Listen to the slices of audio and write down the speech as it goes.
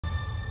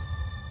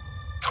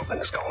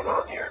Something is going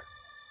on here.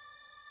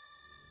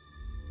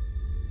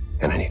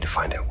 And I need to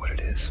find out what it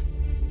is.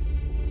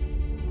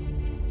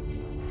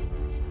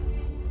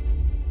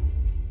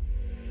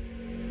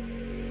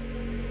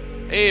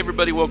 Hey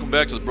everybody, welcome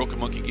back to the Broken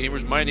Monkey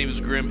Gamers. My name is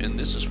Grim and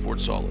this is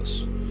Fort Solis.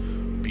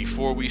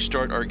 Before we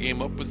start our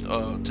game up with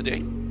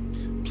today,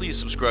 please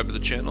subscribe to the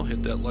channel,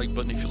 hit that like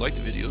button if you like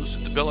the videos,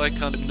 hit the bell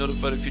icon to be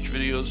notified of future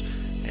videos,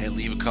 and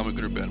leave a comment,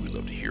 good or bad. We'd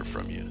love to hear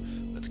from you.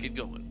 Let's get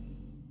going.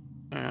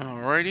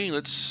 Alrighty,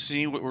 let's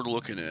see what we're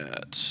looking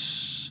at.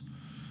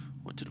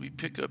 What did we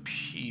pick up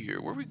here?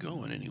 Where are we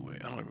going anyway?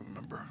 I don't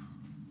remember.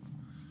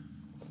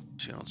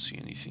 See, I don't see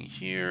anything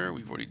here.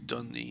 We've already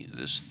done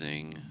this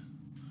thing.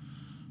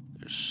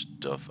 There's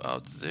stuff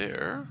out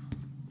there.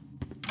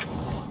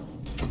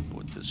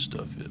 What this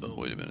stuff is? Oh,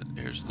 wait a minute.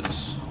 Here's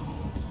this.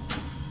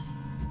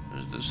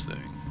 There's this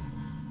thing.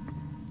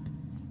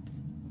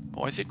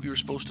 Oh, I think we were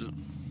supposed to... I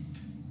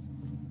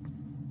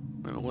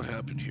don't know what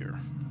happened here.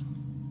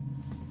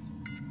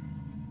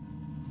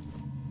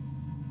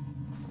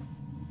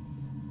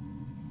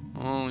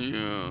 Oh,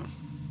 yeah.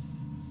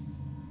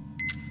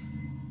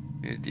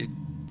 It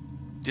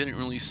didn't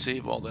really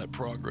save all that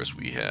progress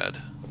we had.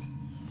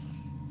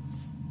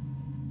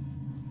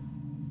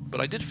 But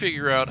I did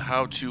figure out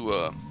how to,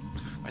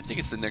 I think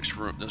it's the next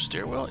room, the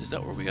stairwell. Is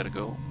that where we gotta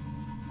go?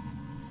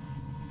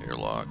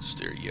 Airlock,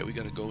 stair, yeah, we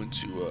gotta go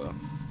into,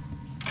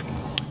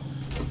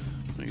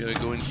 we gotta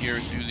go in here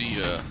and do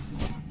the,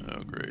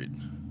 oh great.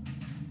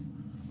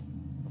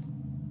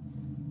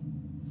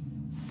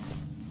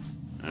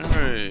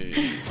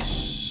 Alright.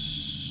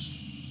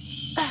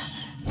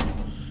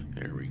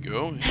 There we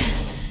go. We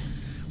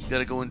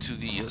gotta go into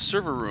the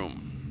server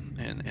room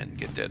and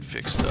get that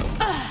fixed up.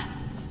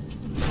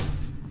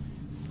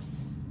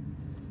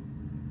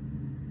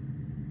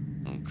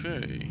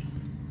 Okay.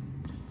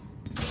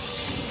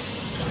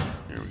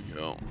 Here we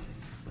go.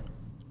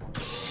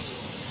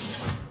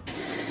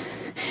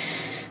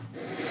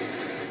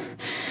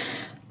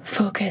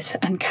 Focus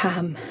and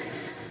calm.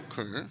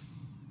 Okay.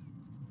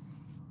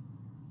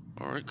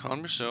 Alright,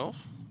 calm yourself.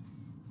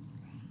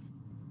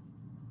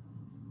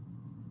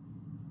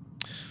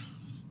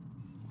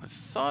 I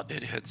thought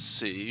it had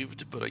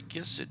saved, but I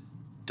guess it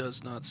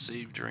does not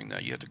save during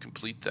that. You have to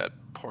complete that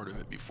part of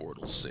it before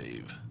it'll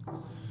save.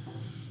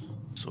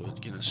 So it's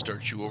gonna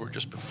start you over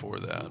just before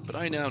that. But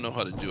I now know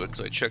how to do it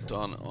because I checked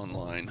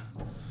online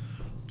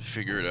to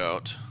figure it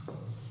out.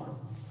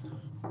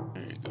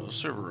 There you go,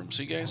 server room.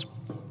 See, guys?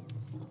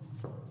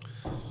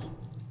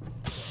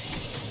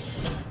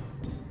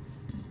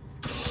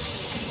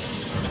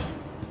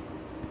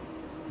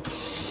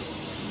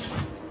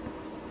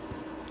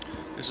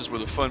 This is where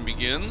the fun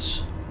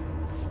begins.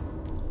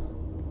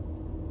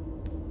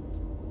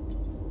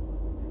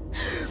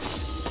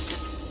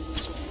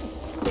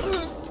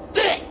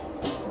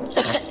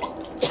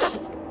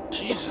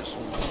 Jesus.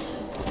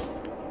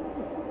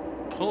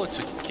 Pull it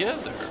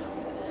together.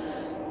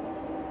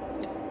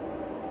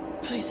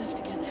 Pull yourself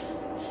together.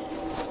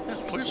 Yeah,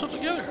 pull yourself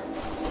together.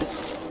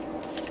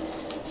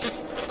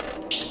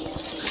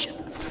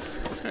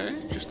 Okay,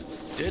 just a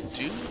dead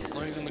dude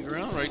lying on the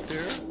ground right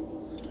there.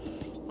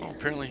 Oh,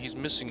 apparently he's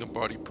missing a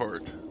body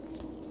part.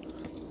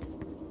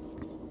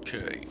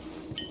 Okay.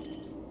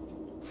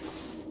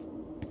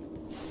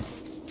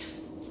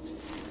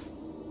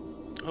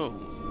 Oh,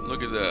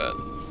 look at that.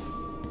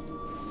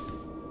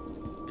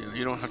 Yeah,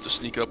 you don't have to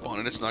sneak up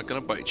on it. It's not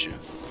gonna bite you.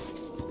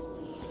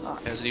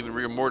 Hasn't even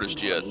rigor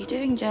mortised yet. What are you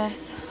doing,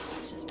 Jess?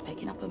 Just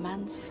picking up a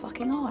man's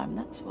fucking arm,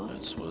 that's what.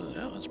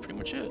 Yeah, that's pretty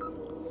much it.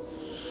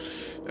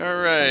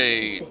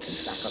 Alright.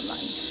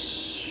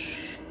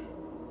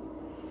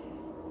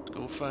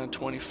 Go find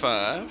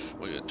 25.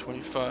 We got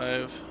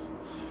 25.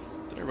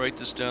 Did I write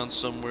this down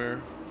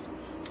somewhere?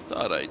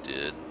 Thought I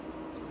did.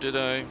 Did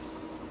I?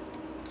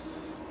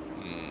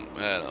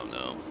 I don't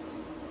know.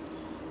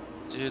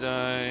 Did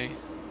I?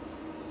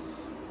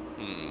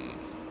 Would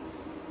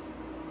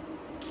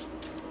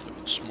have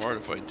been smart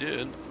if I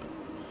did, but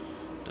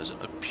it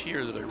doesn't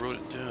appear that I wrote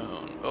it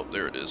down. Oh,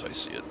 there it is. I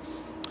see it.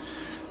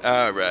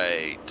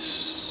 Alright.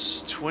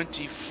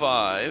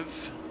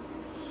 25.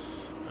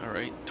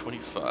 Alright,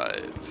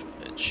 25.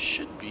 It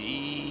should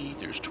be...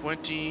 There's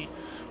 20.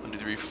 1, 2,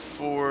 3,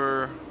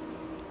 4.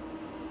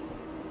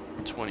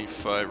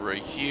 25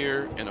 right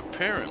here. And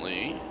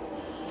apparently...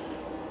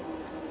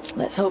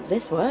 Let's hope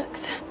this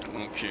works.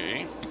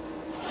 Okay.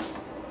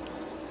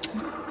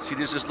 See,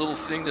 there's this little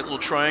thing, that little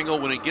triangle.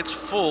 When it gets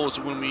full is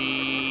when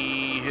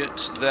we hit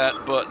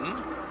that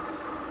button.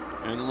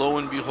 And lo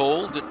and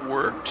behold, it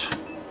worked.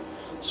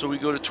 So we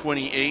go to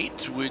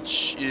 28,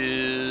 which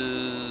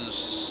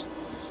is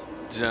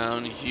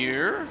down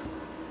here.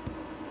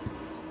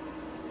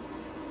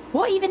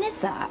 What even is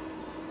that?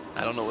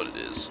 I don't know what it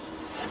is.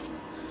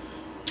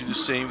 Do the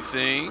same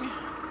thing.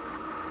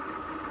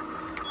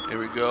 There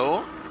we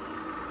go.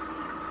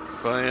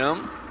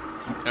 Bam.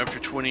 After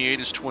 28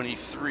 is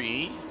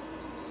 23.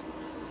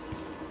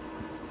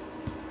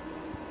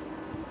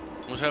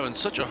 I was having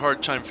such a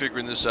hard time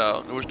figuring this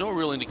out. There was no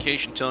real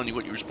indication telling you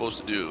what you were supposed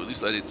to do. At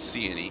least I didn't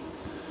see any.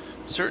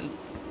 Certain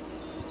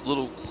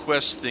little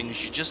quest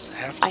things you just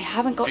have to I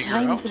haven't got figure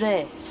time out. for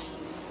this.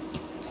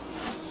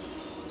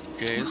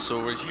 Okay,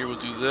 so right here we'll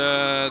do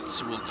that.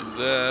 So we'll do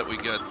that. We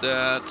got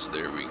that.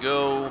 There we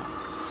go.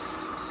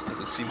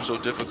 Doesn't seem so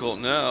difficult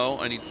now.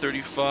 I need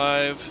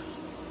 35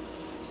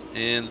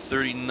 and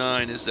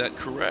 39. Is that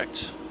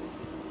correct?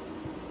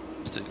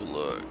 Let's take a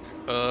look.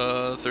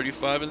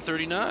 35 and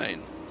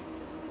 39.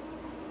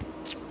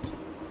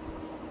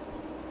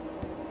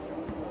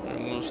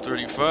 Almost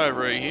 35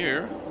 right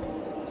here.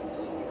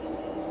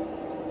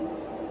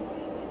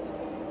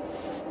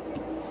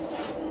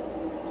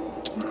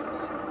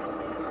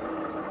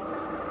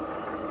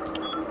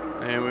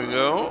 There we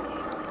go.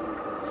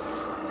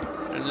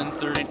 And then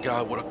 30.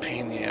 God, what a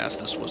pain in the ass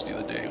this was the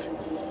other day.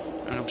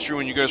 And I'm sure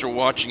when you guys are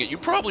watching it, you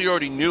probably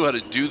already knew how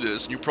to do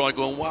this, and you're probably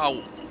going,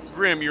 wow,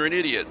 Grim, you're an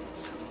idiot.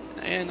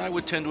 And I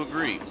would tend to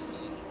agree.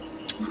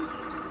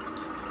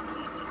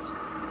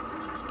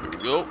 There we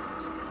go.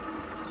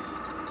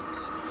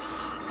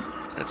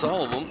 That's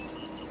all of them.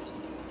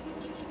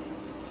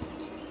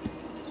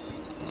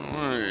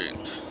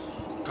 Alright.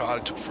 God,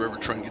 it took forever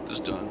trying to get this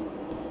done.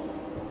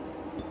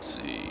 Let's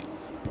see.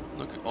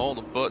 Look at all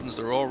the buttons.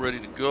 They're all ready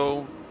to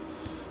go.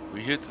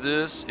 We hit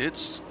this.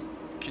 It's...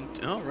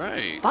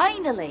 Alright.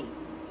 Finally!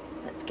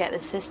 Let's get the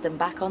system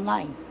back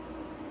online.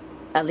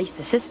 At least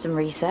the system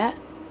reset.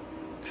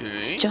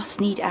 Okay.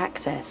 Just need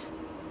access.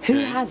 Who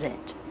Okay. has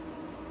it?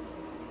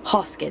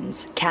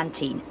 Hoskins,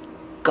 canteen.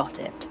 Got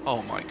it.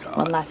 Oh my god.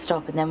 One last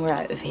stop and then we're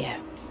out of here.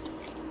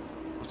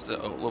 What's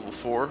that? Oh, level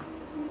 4?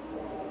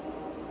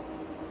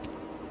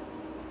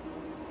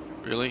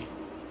 Really?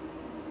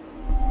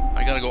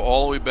 I gotta go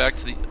all the way back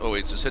to the... Oh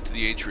wait, so it's head to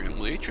the atrium.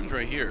 Well, the atrium's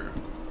right here.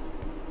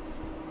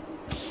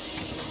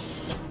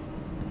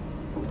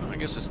 I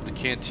guess it's the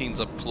canteen's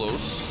up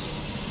close.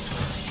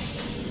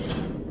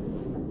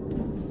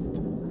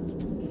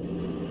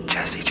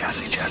 Jesse,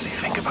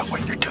 think about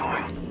what you're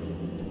doing.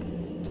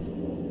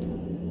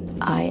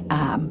 I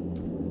am.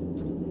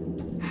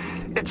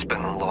 It's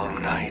been a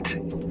long night,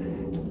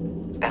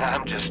 and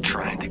I'm just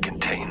trying to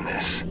contain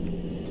this.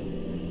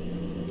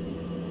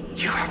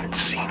 You haven't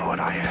seen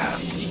what I have.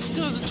 He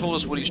still hasn't told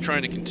us what he's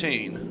trying to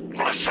contain.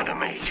 Listen to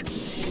me.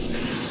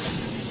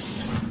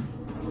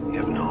 You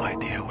have no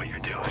idea what you're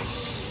doing.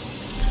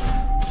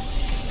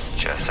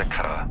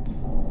 Jessica.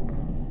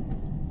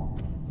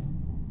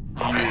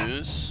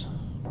 Yes.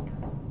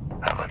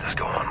 I've let this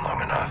go on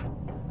long enough.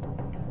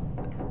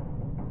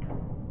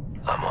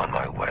 I'm on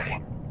my way.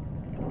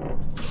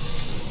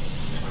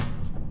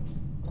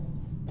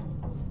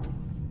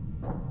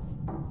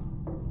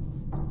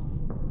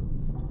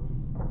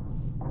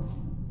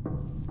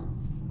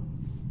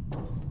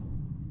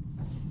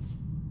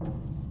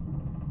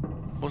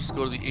 Let's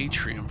go to the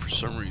atrium for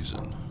some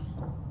reason.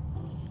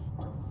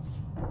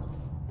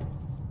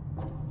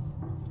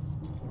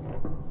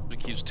 It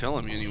keeps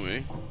telling me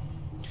anyway.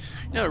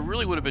 You know, it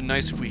really would have been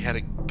nice if we had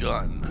a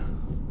gun.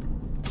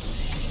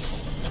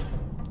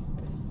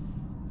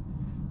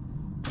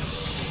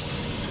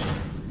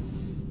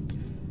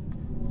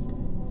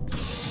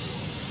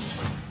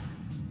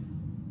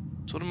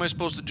 So what am I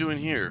supposed to do in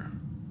here?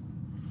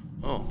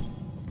 Oh.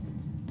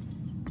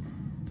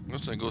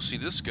 Let's go see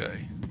this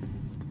guy.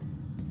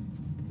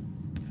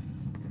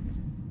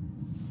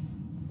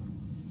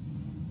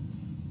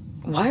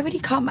 Why would he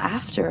come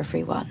after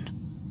everyone?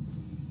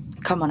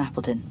 Come on,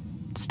 Appleton.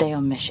 Stay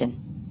on mission.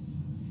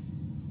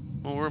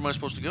 Well, where am I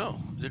supposed to go?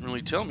 Didn't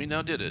really tell me,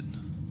 now did it?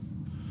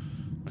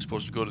 Am I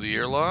supposed to go to the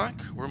airlock?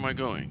 Where am I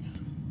going?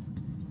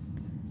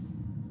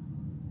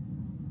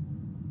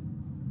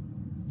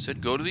 It said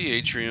go to the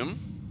atrium.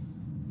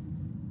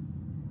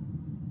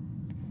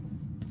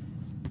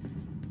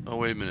 Oh,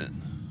 wait a minute.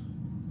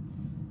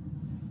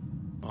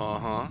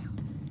 Uh-huh.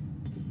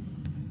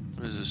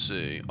 What does this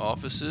say?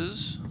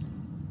 Offices?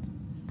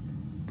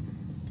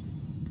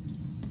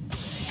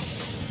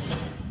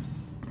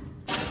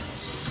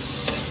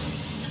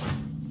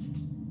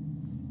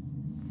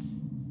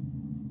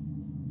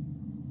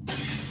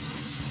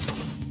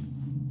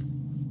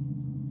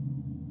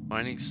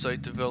 Mining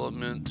site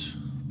development,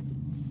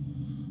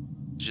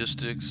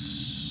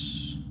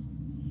 logistics,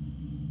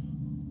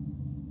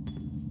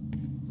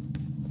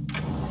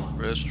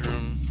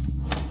 restroom,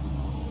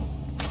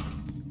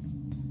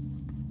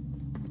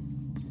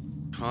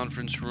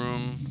 conference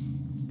room.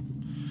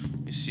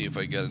 Let me see if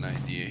I got an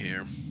idea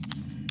here.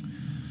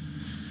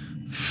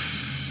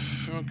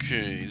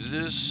 Okay,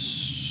 this.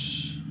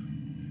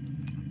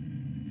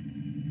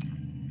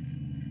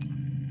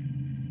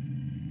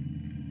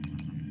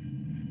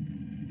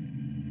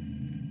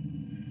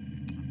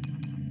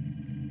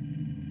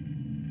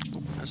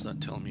 That's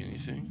not telling me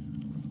anything.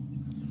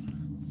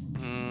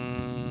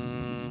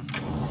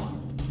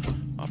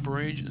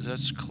 Operation,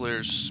 that's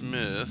Claire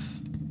Smith.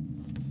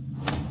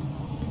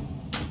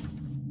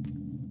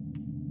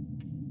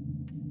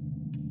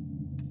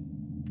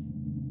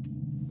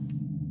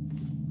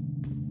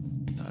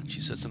 Thought she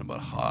said something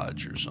about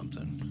Hodge or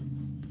something.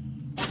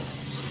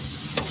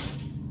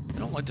 I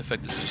don't like the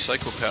fact that there's a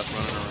psychopath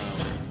running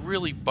around. It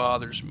really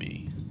bothers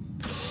me.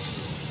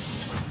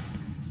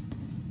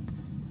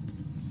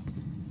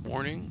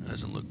 Warning,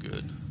 doesn't look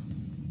good.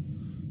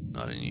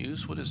 Not in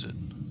use. What is it?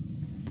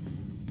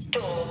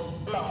 Door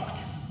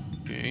locked.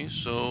 Okay,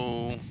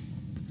 so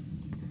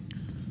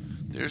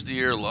there's the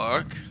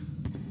airlock.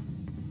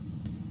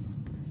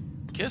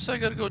 Guess I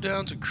gotta go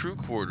down to crew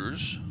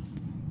quarters.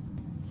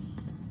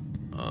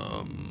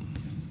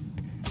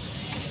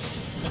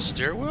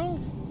 Stairwell?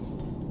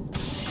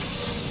 Let's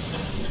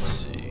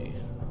see.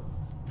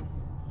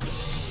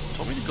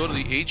 Told me to go to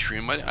the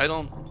atrium. I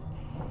don't.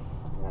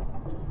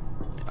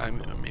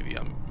 Maybe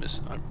I'm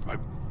missing. I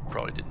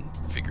probably didn't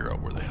figure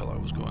out where the hell I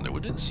was going. There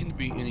didn't seem to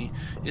be any.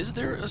 Is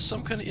there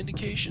some kind of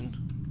indication?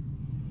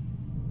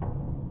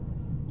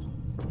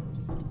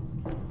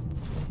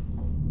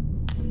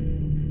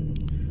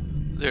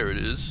 There it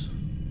is.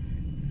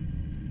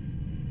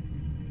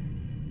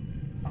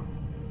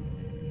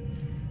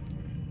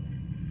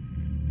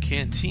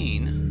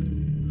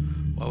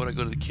 Canteen. Why would I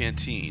go to the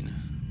canteen?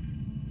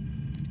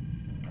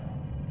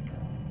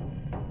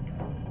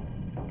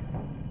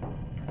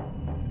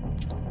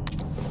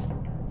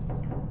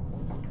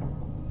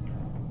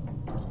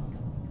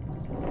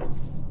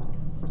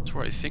 That's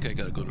where I think I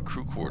gotta go to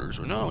crew quarters.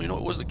 Or no, you know,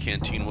 it was the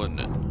canteen, wasn't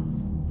it?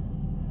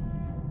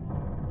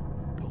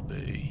 Bill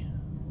Bay.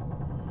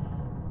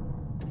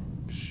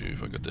 Let's see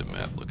if I got that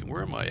map looking.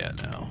 Where am I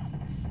at now?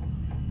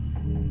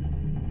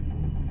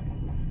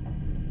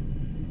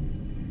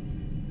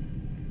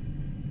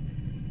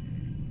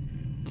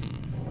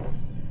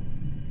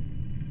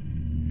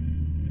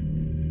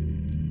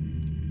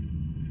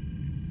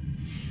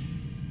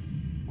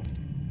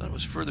 That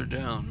was further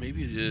down.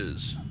 Maybe it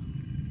is.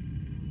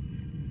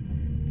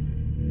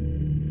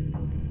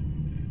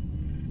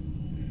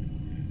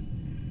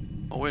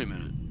 Oh, wait a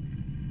minute.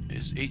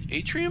 Is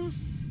atrium?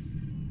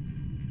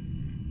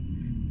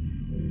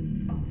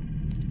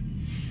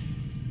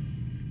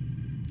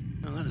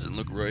 No, that doesn't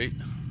look right.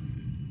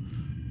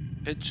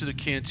 Head to the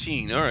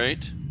canteen. All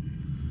right.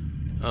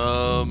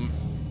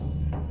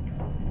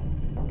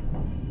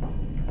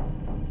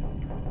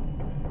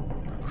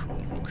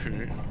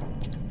 Okay.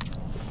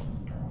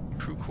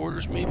 Crew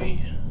quarters,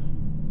 maybe?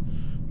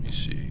 Let me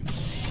see.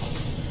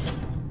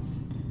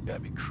 Gotta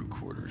be crew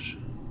quarters.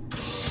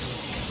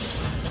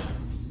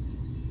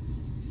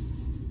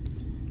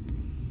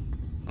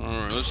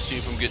 Alright, let's see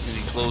if I'm getting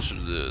any closer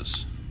to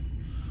this.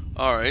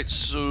 Alright,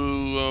 so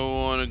I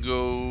want to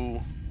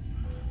go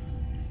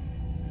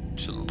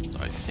to,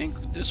 I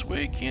think, this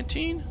way,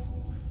 canteen?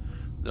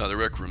 No, the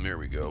rec room, there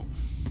we go.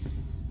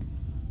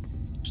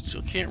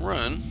 Still can't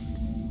run.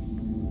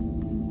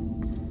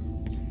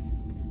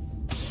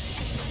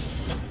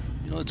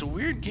 You know, it's a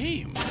weird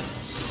game.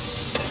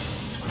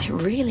 It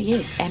really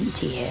is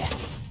empty here.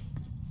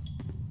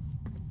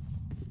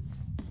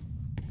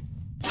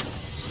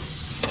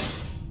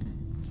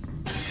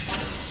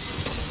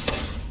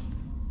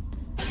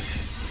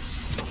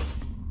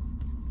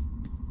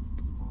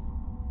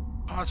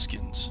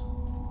 Hoskins.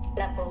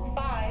 Level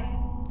 5.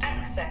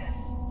 Access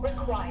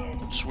required.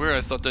 I swear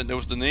I thought that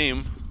was the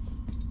name.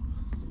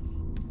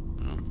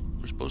 Well,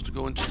 we're supposed to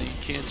go into the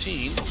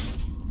canteen.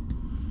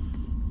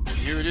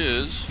 Here it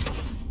is.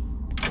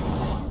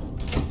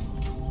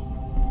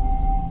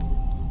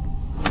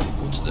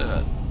 What's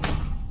that?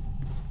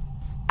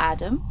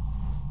 Adam?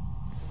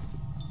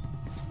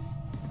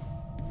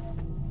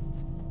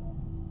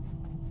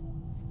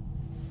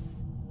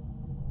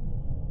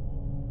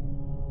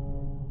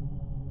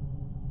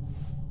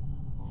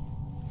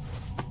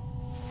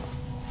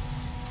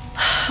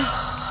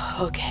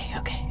 Okay.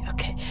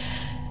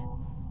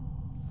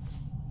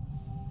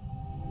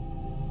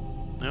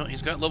 Well,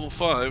 he's got level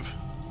 5.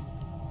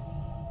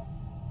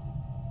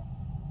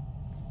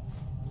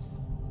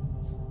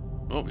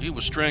 Oh, he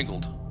was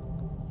strangled.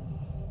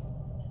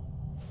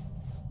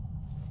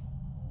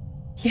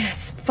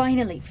 Yes,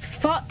 finally.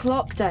 Fuck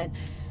lockdown.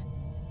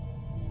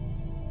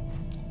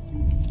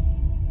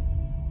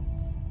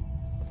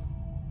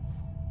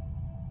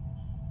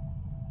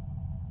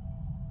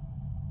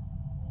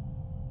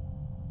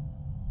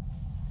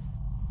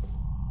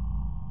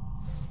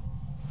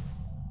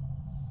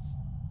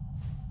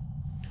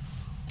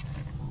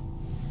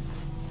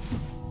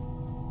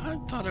 I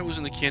thought I was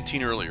in the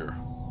canteen earlier.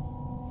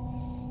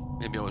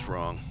 Maybe I was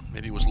wrong.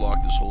 Maybe it was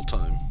locked this whole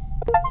time.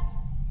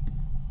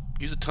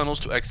 Use the tunnels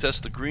to access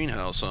the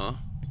greenhouse, huh?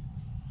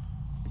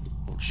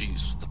 Oh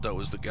jeez, thought that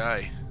was the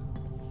guy.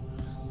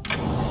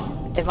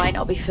 It might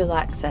not be full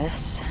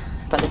access,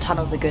 but the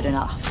tunnels are good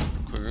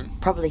enough. Okay.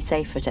 Probably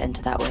safer to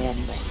enter that way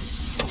anyway.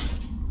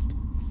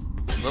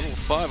 Level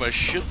 5, I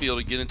should be able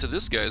to get into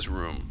this guy's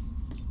room.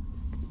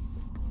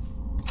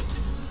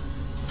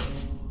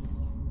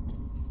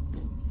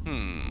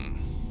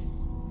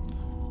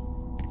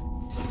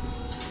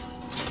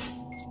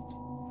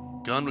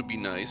 Gun would be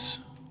nice.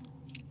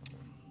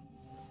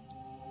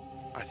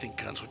 I think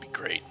guns would be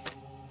great.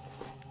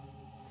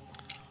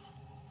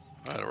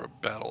 Or a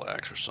battle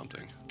axe or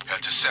something.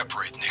 Had to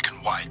separate Nick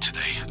and White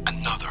today.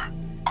 Another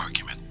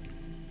argument.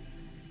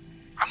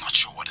 I'm not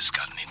sure what has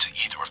gotten into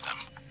either of them.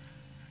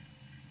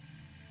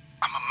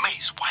 I'm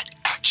amazed White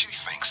actually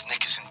thinks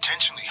Nick is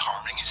intentionally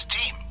harming his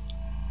team.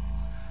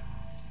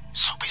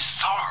 So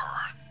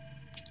bizarre.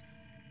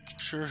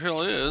 Sure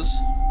hell is.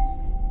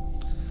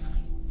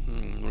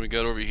 What do we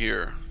got over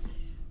here?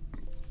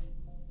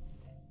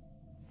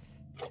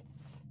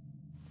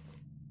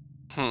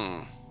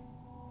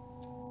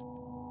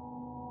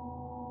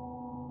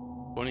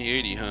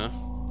 2080, huh?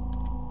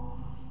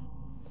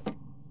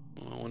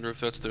 Well, I wonder if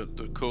that's the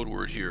code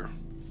word here.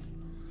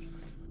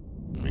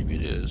 Maybe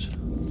it is.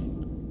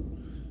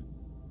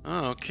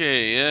 Oh,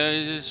 okay,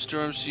 yeah,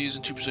 storm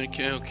season, 2%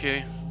 K,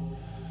 okay.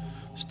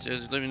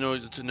 Let me know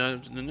that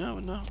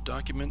no,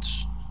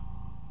 documents.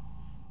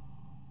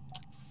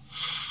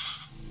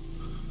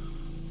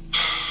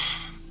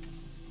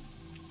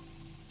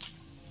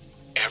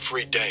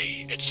 Every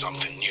day, it's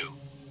something new.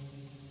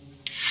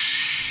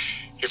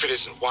 If it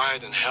isn't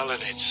Wyatt and Helen,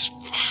 it's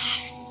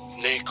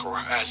Nick or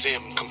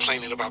Azim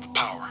complaining about the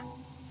power.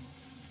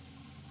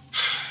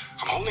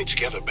 I'm holding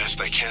together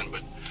best I can,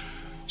 but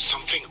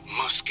something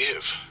must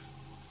give.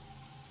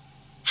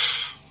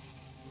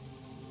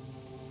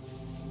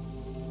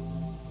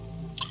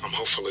 I'm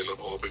hopeful it'll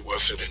all be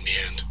worth it in the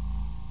end.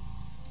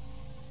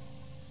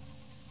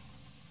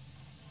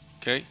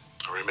 Okay.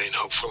 I remain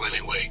hopeful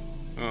anyway.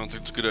 I don't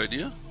think it's a good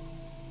idea.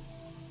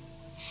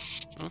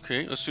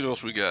 Okay, let's see what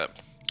else we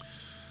got.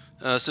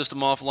 System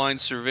offline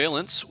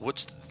surveillance.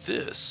 What's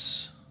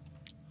this?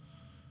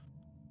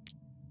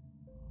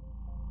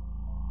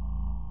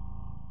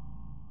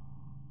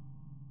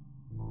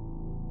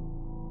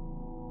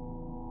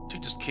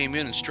 Dude just came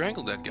in and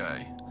strangled that guy.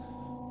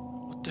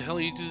 What the hell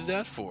do you do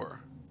that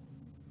for?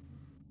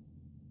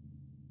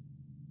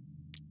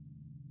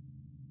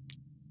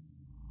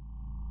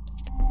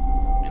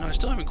 You know, I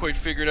still haven't quite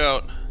figured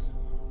out.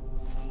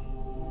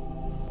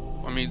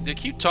 I mean, they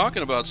keep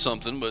talking about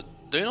something, but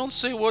they don't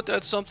say what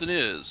that something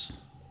is.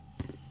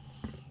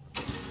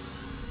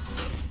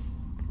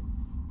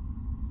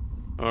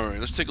 Alright,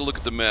 let's take a look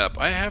at the map.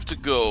 I have to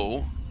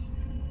go...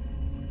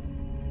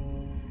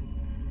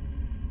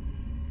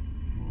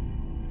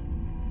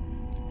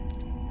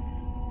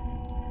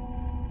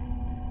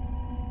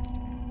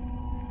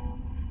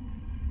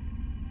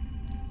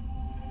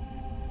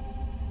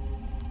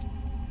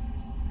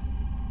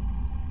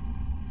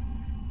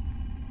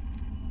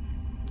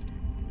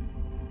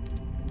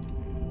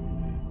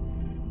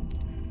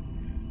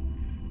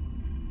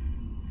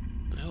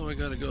 I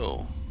gotta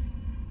go.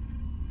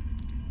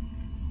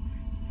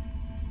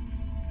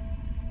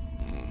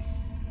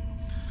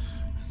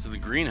 To the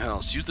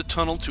greenhouse. Use the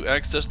tunnel to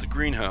access the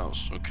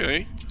greenhouse.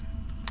 Okay.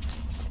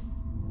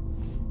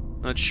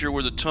 Not sure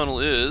where the tunnel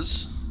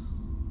is.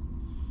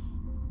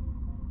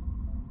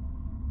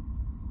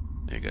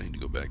 I think I need to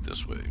go back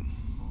this way.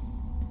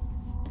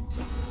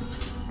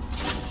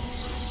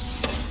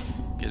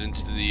 Get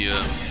into the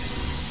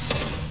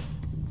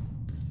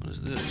what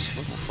is this?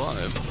 Level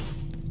 5.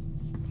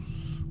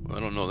 I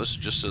don't know, this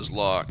just says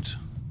locked.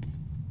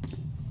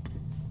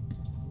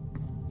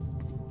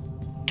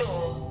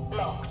 Door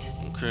locked.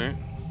 Okay.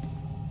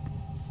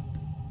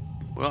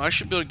 Well, I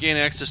should be able to gain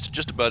access to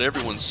just about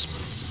everyone's.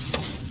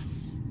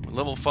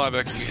 Level 5,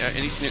 I can get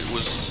anything that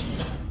was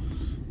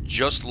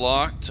just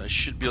locked, I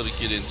should be able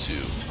to get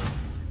into.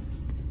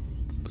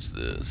 What's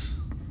this?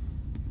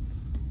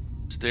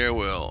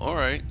 Stairwell.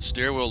 Alright,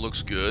 stairwell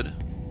looks good.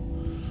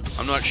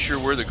 I'm not sure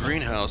where the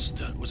greenhouse...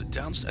 Was it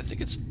downstairs? I think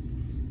it's...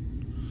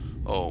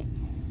 Oh.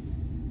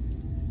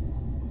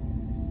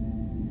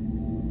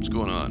 What's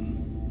going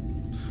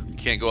on?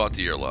 Can't go out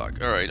the airlock.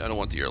 Alright, I don't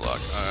want the airlock.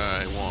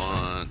 I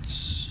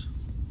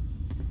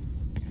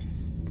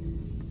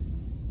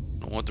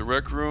don't want the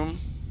rec room.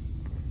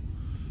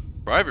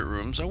 Private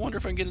rooms? I wonder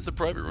if I can get into the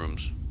private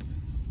rooms.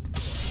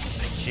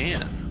 I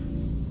can.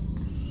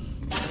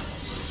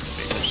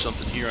 Maybe there's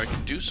something here I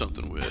can do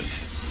something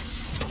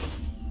with.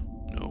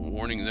 No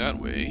warning that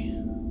way.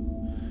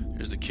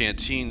 There's the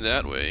canteen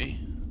that way.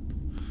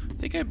 I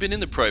think I've been in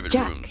the private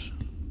Jack. rooms.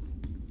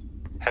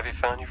 Have you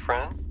found your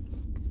friend?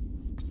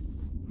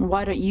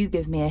 Why don't you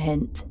give me a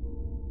hint?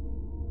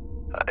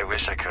 I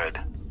wish I could,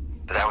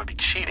 but that would be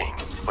cheating,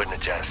 wouldn't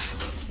it,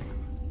 Jess?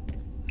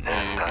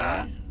 And,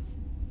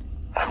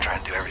 I'm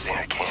trying to do everything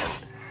I can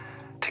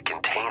to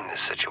contain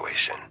this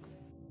situation.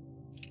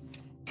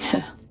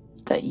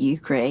 That you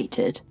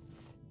created.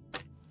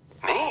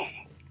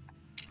 Me?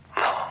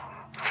 No.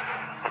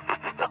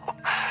 No.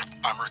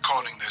 I'm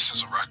recording this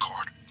as a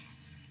record.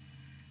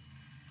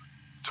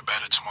 The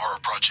Better Tomorrow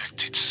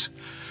project, it's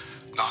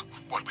not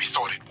what we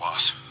thought it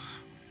was.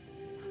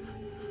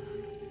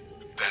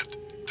 That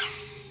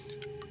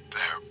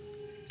there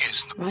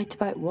is no... Right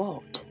about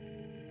what?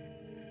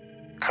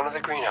 Come to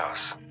the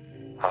greenhouse.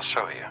 I'll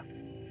show you.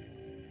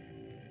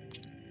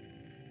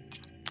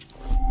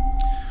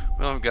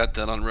 Well, I've got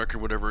that on record,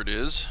 whatever it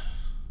is.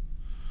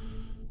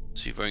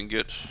 See if I can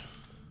get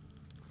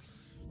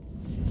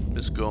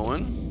this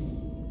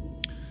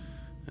going.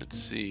 Let's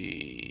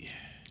see.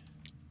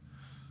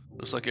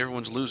 Looks like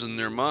everyone's losing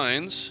their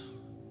minds.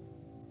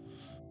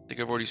 I think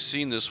I've already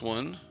seen this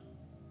one.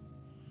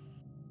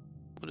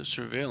 What is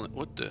surveillance?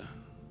 What the?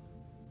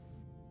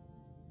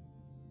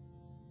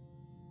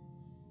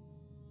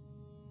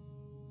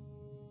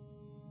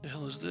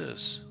 hell is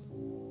this?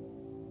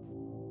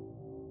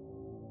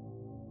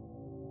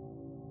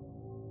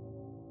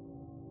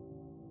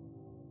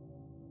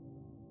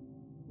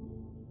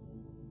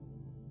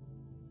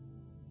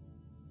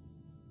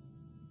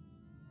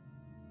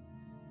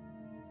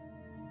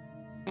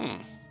 I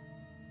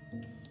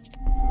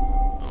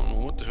don't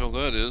know what the hell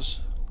that is.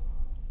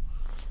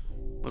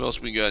 What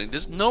else we got?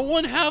 Does no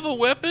one have a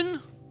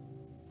weapon?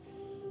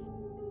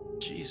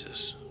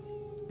 Jesus.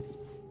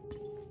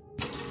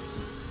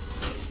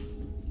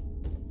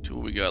 See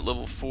what we got.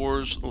 Level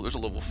 4s. Oh, there's a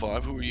level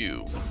 5. Who are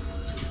you?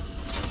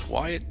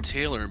 Wyatt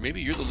Taylor.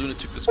 Maybe you're the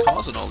lunatic that's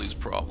causing all these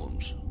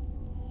problems.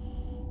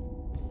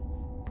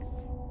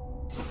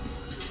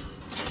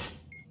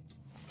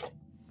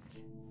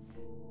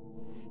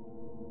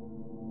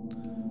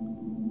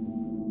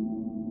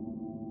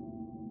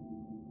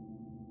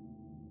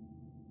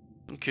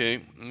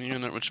 Okay, you're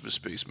not much of a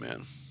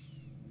spaceman.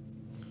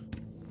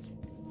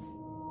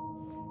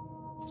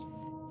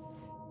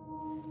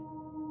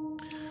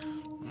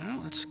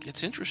 Well,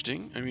 it's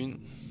interesting. I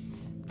mean,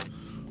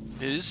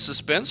 it is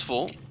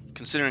suspenseful,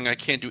 considering I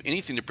can't do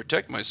anything to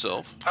protect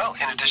myself. Well,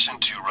 in addition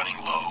to running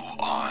low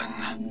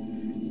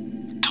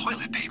on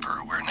toilet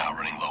paper, we're now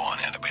running low on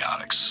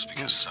antibiotics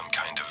because some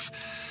kind of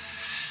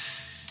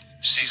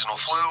seasonal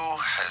flu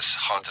has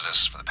haunted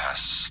us for the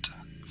past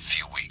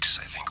few weeks.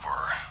 I think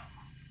we're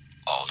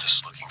all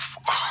just looking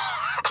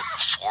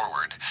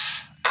forward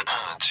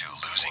to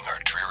losing our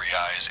dreary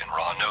eyes and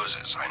raw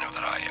noses. I know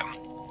that I am.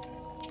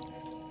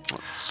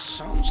 Well,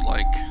 sounds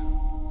like...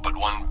 But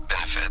one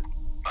benefit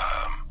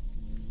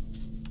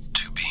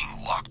to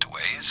being locked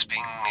away is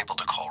being able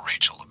to call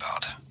Rachel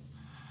about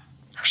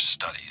her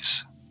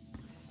studies.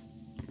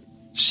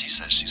 She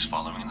says she's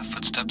following in the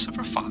footsteps of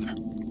her father.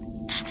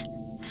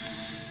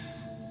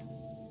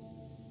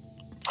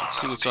 Let's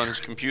see what's on his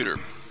computer.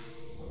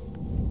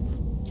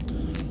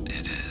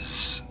 It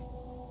is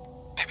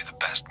maybe the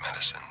best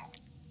medicine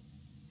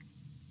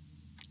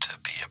to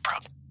be a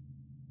problem.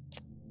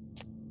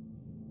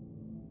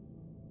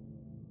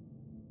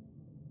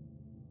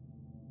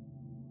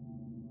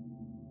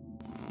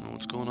 I don't know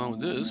what's going on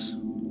with this.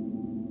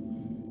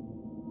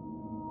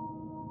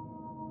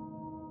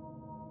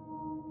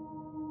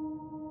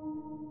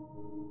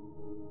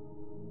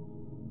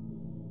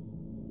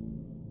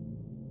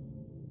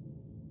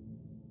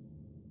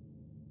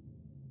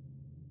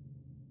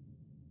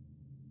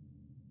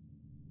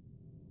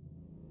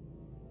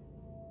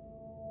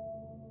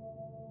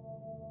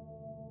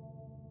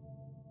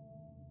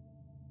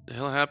 The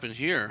hell happened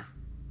here?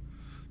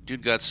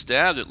 Dude got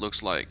stabbed, it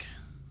looks like.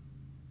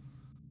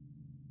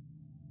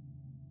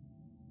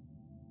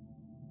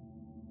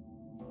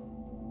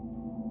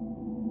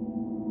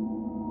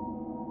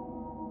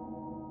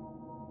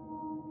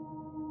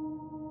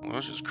 Well,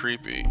 that's just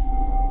creepy.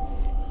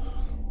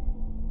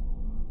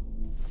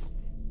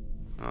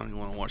 I don't even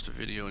want to watch the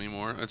video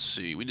anymore. Let's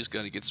see. We just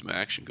got to get some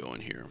action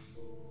going here.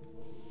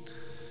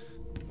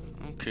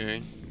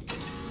 Okay.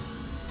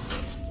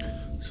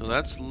 So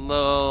that's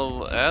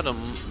low. Adam,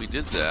 we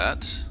did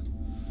that.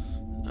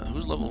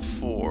 Who's level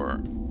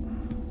 4?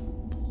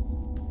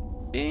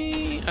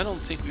 I don't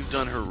think we've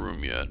done her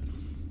room yet.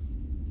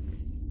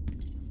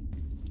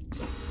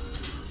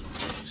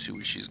 Let's see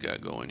what she's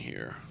got going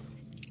here.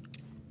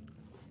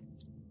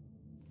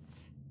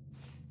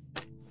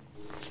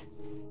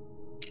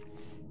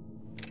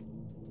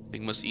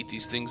 Thing must eat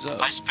these things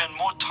up. I spend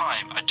more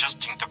time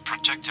adjusting the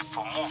projector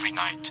for movie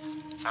night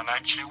than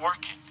actually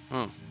working.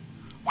 Huh.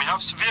 We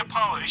have severe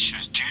power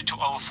issues due to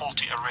our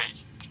faulty array.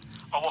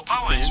 Our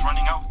power is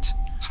running out.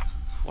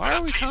 Why But are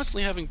at we least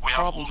constantly having we have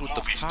problems old with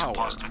the movies power? to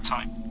pass the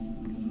time.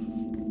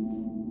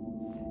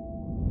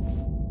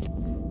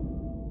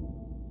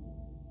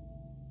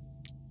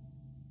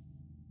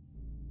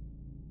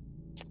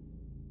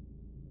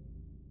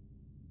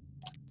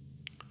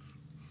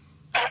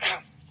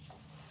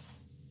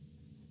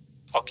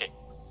 Okay,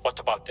 what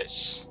about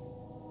this?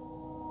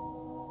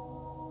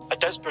 A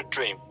desperate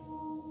dream.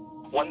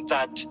 One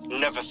that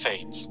never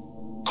fades.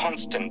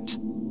 Constant,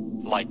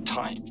 like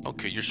time.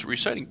 Okay, you're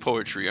reciting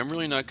poetry. I'm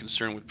really not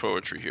concerned with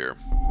poetry here.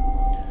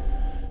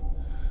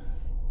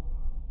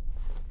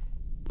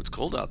 It's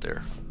cold out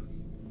there.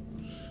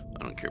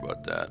 I don't care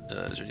about that.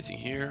 Is there anything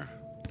here?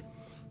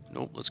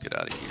 Nope, let's get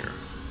out of here.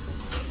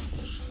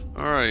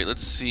 Alright,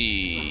 let's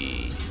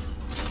see.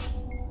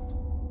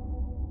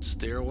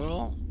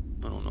 Stairwell?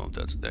 I don't know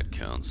if that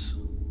counts.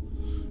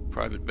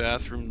 Private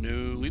bathroom?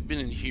 No. We've been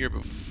in here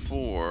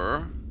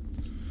before.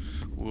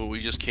 Well, we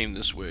just came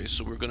this way,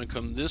 so we're gonna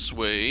come this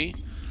way.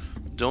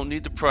 Don't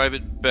need the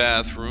private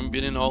bathroom.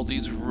 Been in all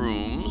these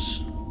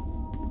rooms.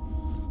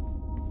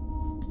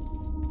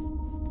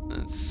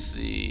 Let's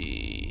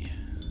see.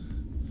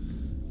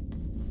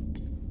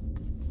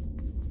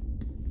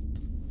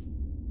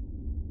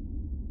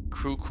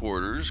 Crew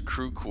quarters,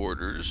 crew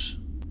quarters.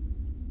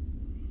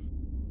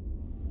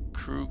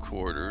 Crew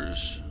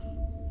quarters.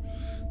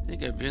 I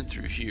think I've been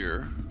through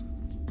here.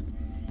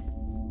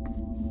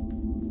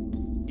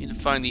 Need to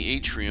find the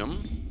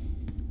atrium.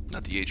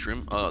 Not the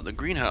atrium, the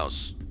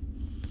greenhouse.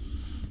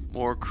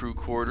 More crew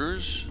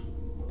quarters.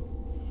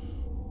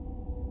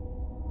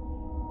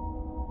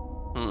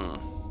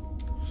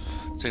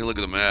 Let's take a look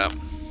at the map.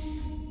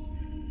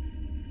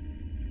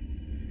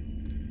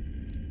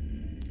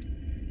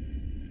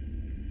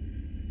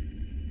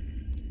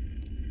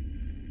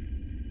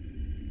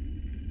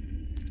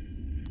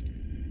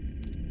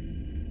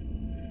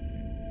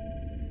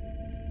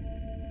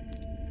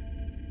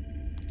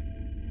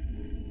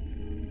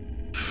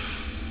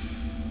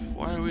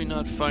 Why are we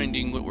not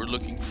finding what we're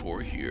looking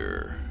for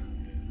here?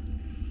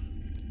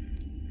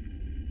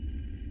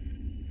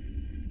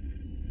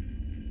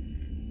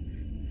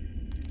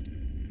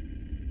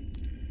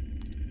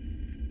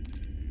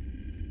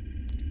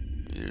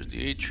 There's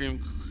the atrium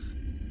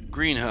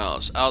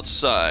greenhouse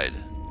outside.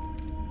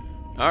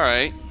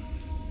 Alright.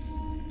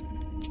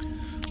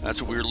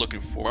 That's what we were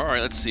looking for.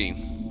 Alright, let's see.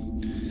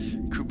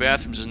 Crew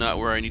bathrooms is not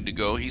where I need to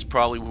go. He's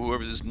probably,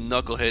 whoever this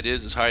knucklehead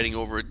is hiding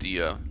over at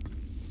the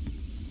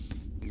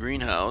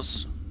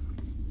greenhouse.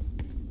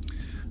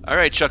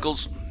 Alright,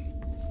 Chuckles.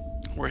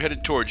 We're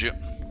headed towards you.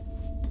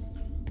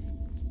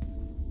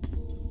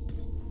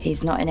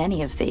 He's not in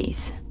any of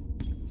these.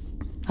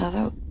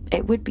 Although,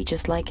 it would be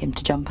just like him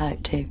to jump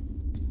out too.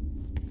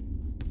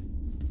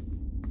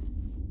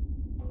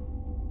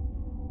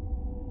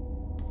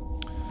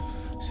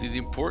 See, the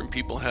important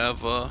people have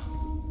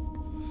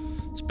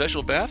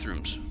special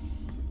bathrooms.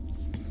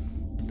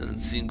 Doesn't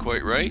seem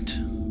quite right.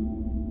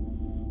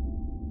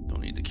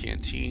 Don't need the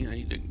canteen. I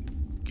need to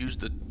use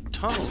the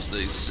tunnels,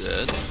 they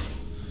said.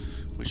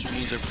 Which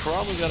means I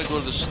probably got to go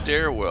to the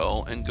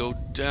stairwell and go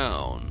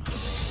down.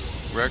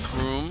 Rec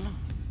room.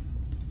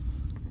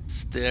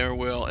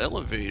 Stairwell,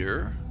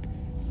 elevator.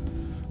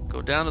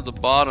 Go down to the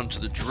bottom to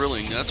the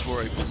drilling. That's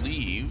where I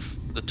believe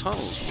the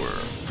tunnels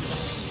were.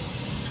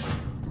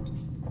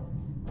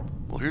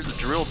 Well, here's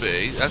the drill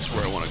bay. That's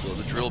where I want to go,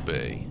 the drill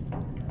bay.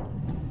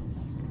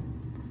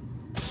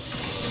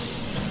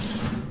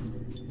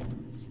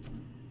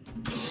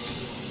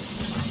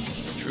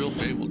 The drill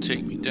bay will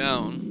take me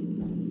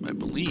down, I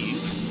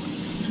believe,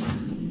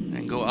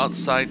 and go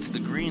outside to the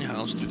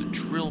greenhouse through the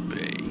drill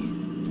bay.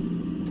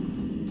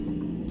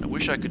 I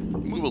wish I could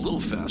move a little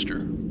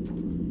faster.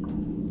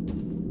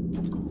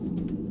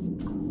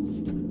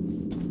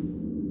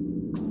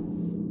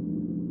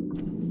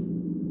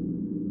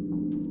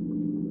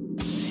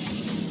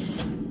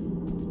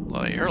 A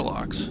lot of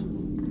airlocks.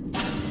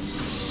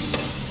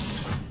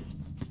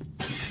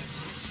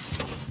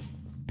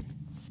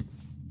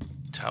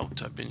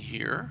 Tout up in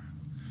here.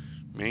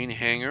 Main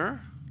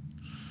hangar.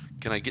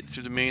 Can I get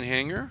through the main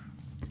hangar?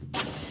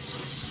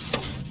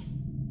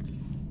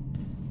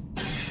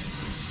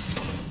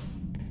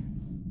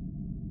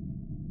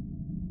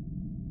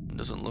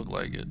 Doesn't look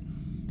like it.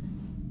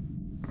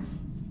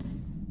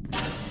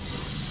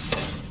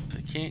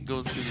 I can't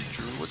go through the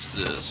drill. What's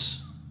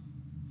this?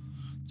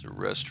 It's a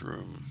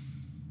restroom.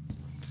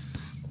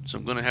 So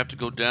I'm gonna have to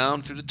go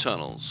down through the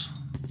tunnels.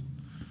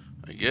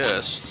 I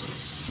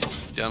guess.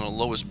 Down to the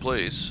lowest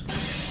place.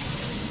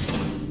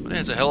 But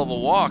it's a hell of a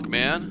walk,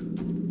 man.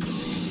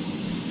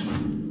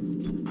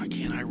 Why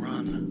can't I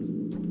run?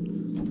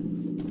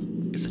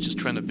 Guess it's just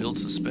trying to build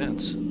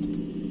suspense.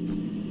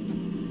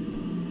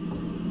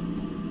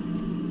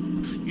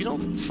 You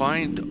don't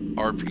find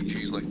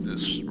RPGs like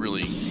this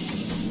really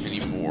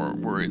anymore,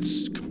 where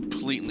it's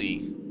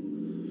completely.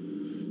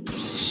 So the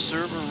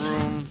server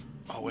room.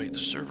 Oh wait, the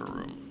server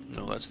room.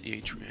 No, that's the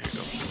atrium. Here you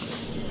go.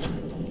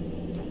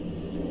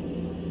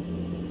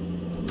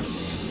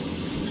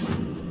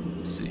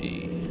 Let's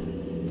see.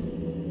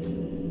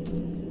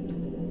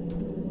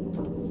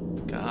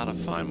 Gotta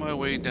find my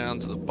way down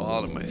to the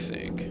bottom, I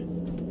think.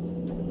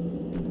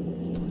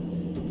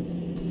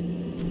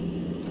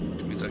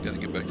 Which means I gotta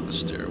get back to the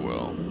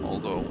stairwell.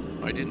 Although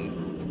I didn't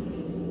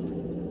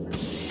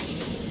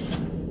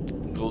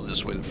go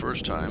this way the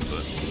first time,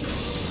 but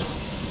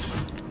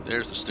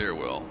there's the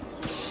stairwell.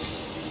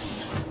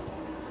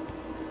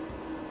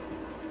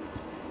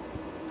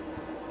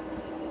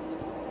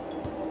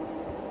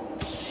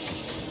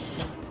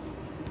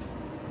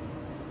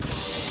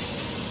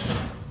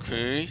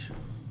 Okay.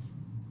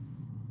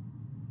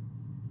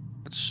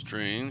 That's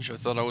strange. I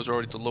thought I was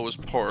already at the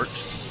lowest part.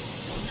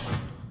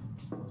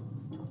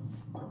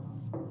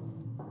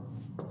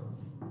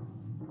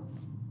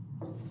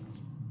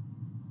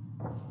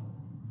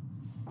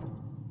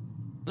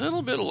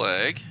 Little bit of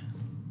lag.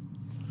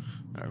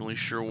 Not really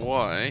sure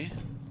why.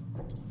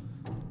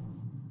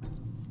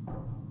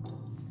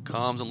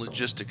 Comms and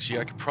logistics. Yeah,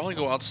 I could probably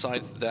go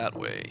outside that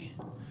way.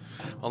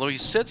 Although he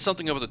said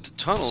something about the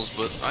tunnels,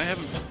 but I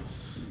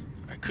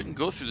couldn't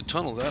go through the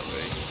tunnel that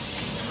way.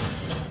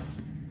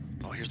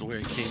 Oh, here's the way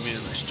I came in.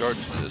 I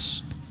started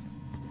this.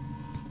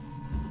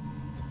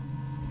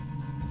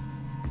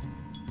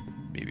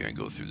 Maybe I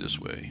go through this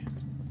way.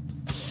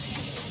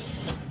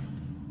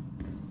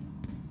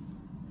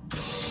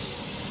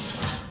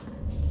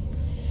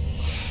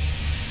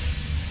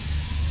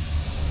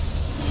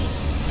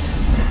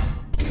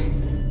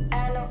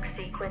 Airlock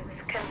sequence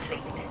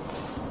complete.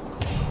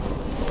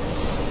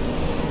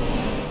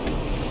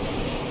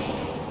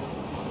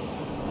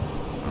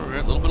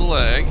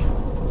 flag.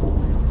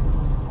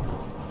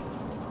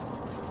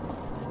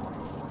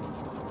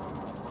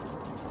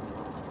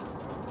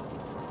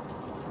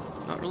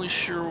 Not really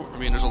sure. I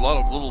mean, there's a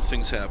lot of little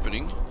things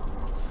happening.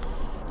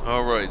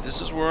 Alright,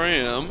 this is where I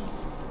am.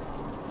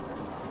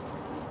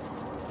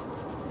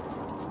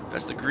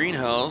 That's the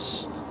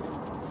greenhouse.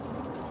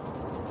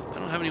 I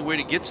don't have any way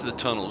to get to the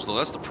tunnels, though.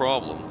 That's the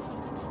problem.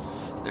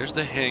 There's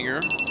the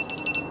hangar.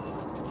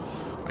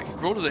 I could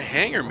go to the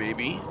hangar,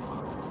 maybe,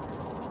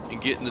 and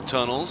get in the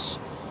tunnels.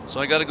 So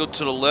I gotta go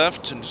to the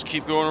left and just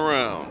keep going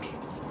around.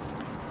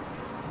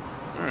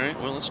 Alright,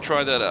 well, let's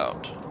try that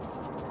out.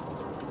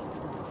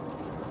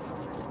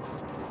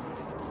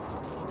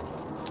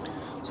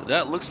 So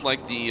that looks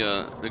like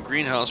the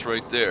greenhouse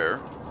right there.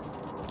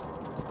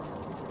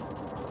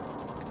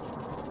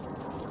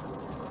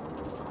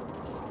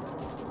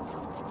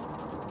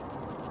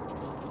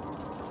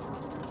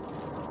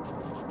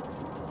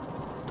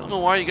 Don't know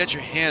why you got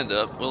your hand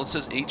up. Well, it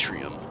says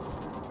atrium.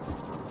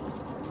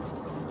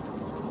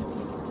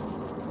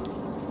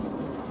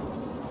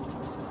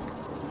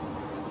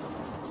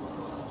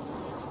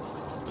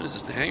 What is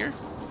this, the hangar?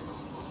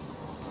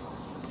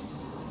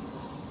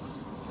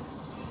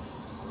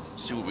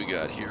 Let's see what we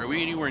got here. Are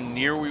we anywhere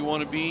near where we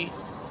want to be?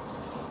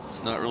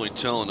 It's not really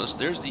telling us.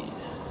 There's the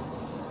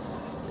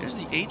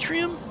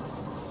atrium?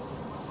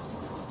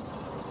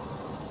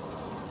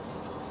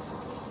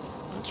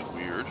 That's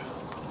weird.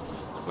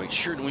 Quite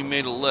sure we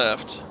made a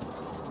left.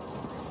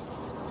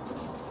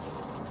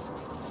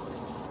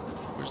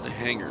 Where's the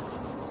hangar?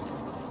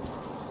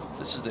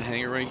 This is the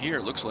hangar right here.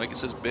 It looks like it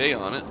says Bay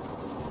on it.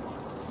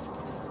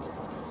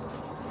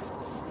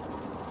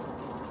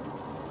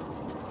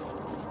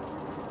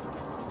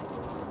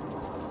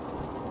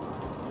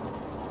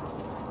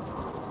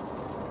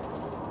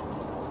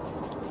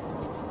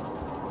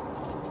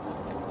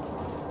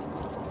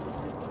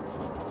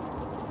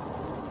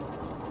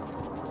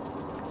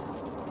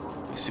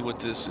 See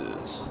what this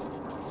is.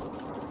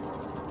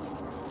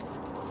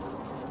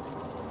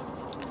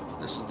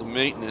 This is the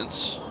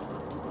maintenance.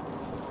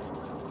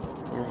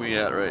 Where are we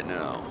at right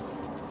now?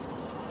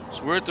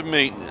 So we're at the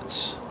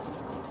maintenance.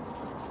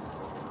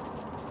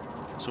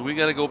 So we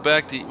gotta go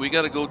back to, we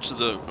gotta go to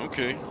the,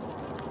 okay.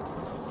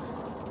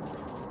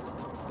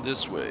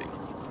 This way.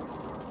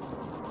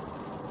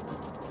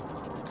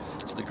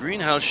 So the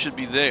greenhouse should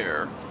be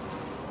there.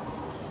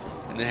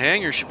 And the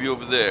hangar should be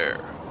over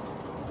there.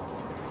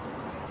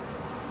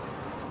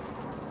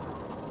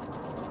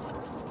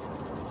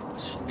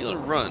 Be able to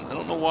run. I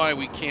don't know why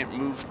we can't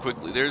move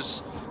quickly.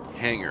 There's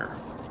hangar.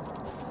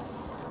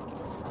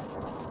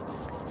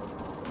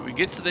 If we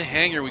get to the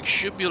hangar, we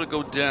should be able to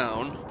go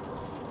down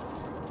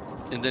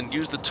and then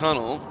use the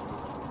tunnel.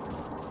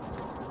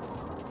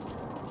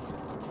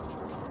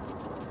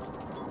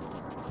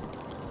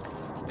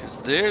 Because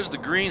there's the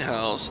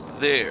greenhouse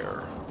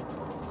there.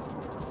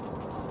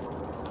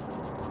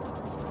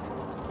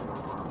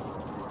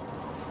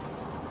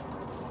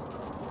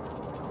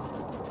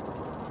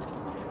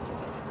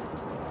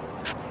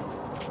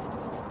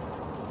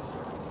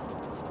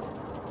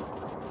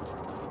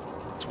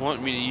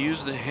 Want me to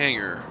use the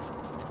hangar.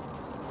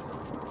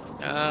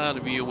 To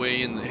be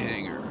away in the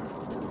hangar.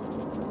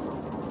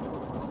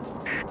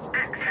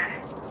 Access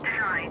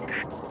denied.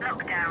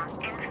 Lockdown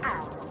in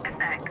full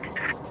effect.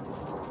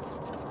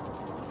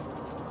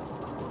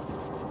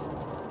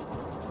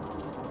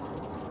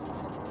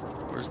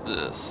 Where's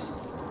this?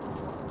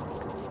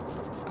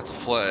 That's a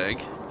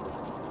flag.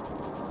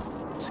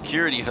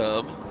 Security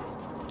hub.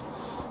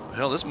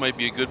 Hell, this might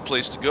be a good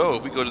place to go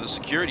if we go to the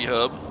security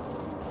hub.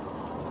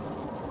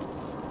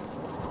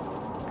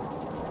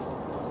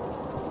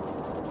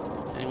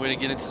 Way to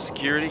get into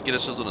security, get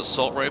us an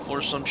assault rifle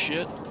or some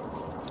shit.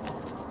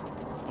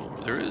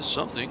 Oh, there is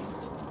something.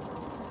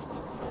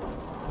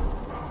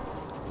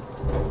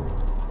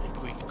 Maybe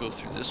we can go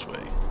through this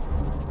way.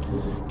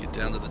 Get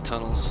down to the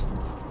tunnels.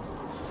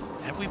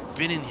 Have we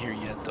been in here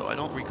yet, though? I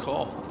don't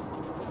recall.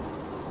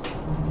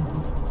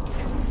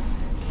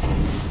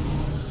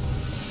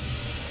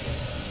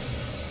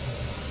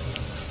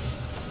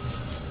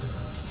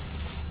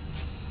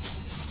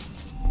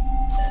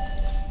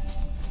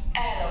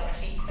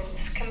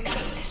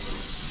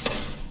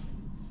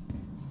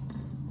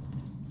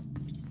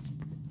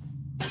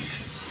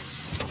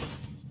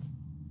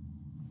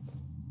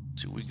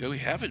 We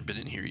haven't been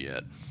in here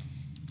yet.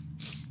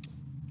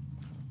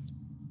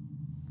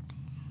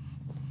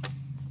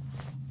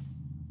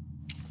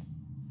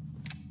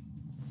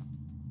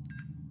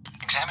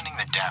 Examining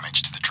the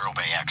damage to the drill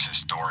bay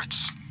access door,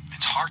 it's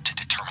hard to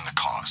determine the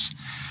cause.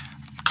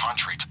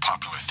 Contrary to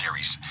popular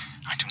theories,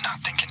 I do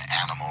not think an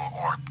animal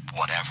or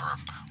whatever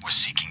was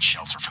seeking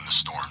shelter from the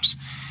storms.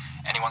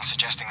 Anyone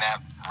suggesting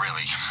that,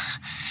 really,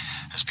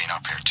 has been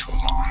up here too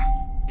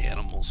long.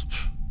 Animals.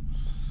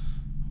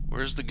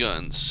 Where's the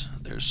guns?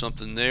 There's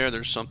something there,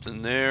 there's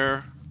something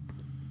there.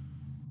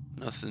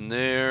 Nothing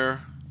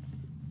there.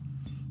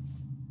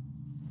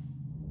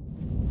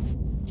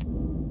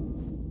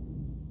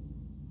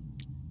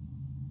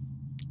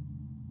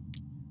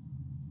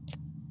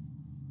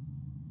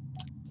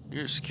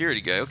 You're a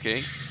security guy,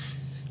 okay.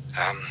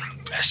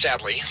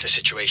 Sadly, the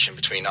situation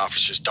between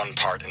Officers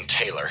Dunpart and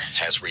Taylor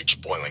has reached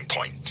boiling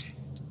point.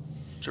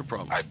 What's your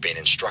problem? I've been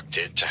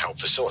instructed to help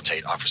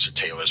facilitate Officer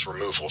Taylor's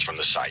removal from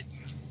the site.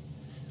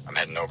 I'm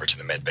heading over to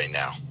the medbay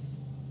now.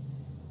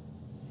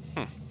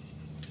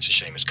 It's a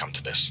shame it's come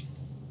to this.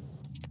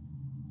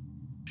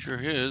 Sure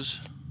is.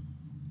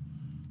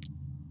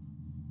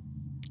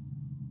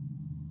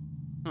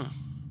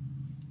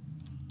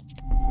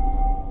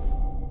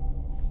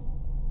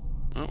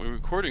 Oh, we're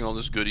recording all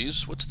this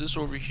goodies. What's this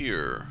over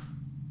here?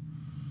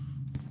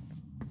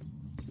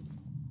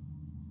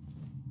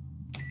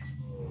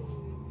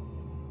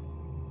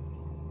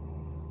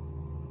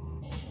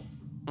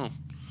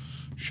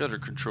 Shutter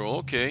control,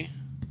 okay.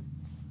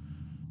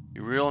 Be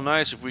real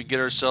nice if we get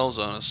ourselves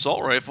an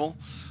assault rifle.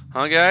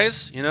 Huh,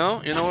 guys? You know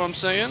what I'm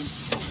saying?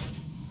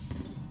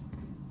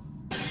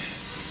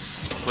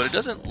 But it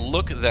doesn't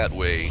look that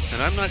way,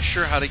 and I'm not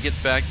sure how to get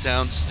back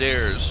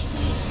downstairs.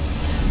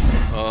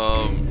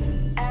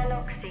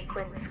 Airlock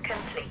sequence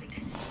complete.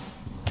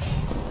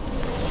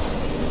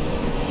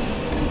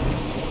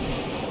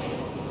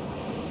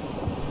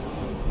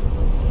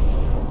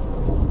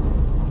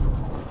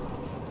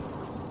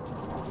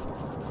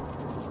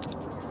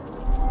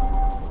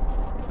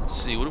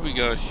 Let's see, what do we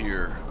got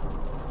here?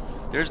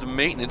 There's the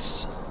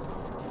maintenance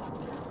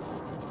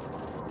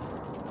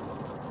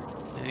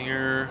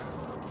hangar,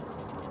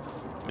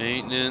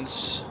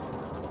 maintenance,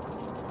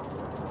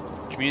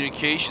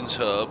 communications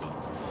hub.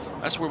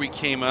 That's where we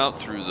came out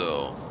through,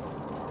 though.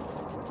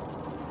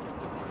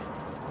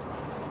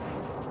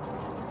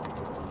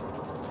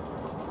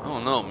 I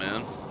don't know,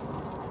 man.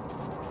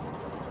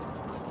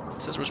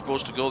 It says we're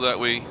supposed to go that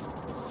way,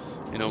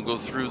 you know, go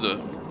through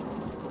the...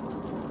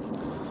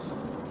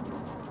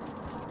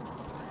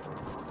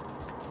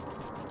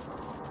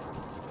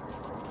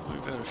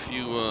 We've had a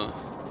few,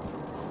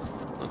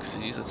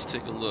 look-sees. Let's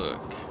take a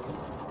look.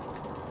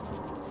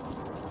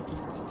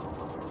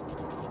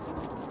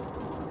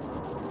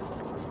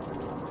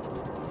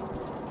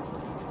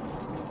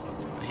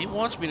 He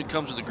wants me to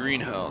come to the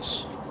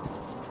greenhouse.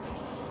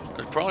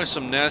 There's probably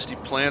some nasty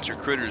plants or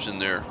critters in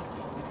there.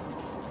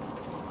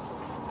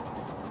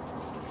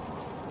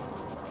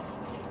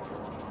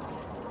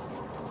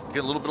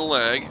 Get a little bit of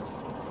lag.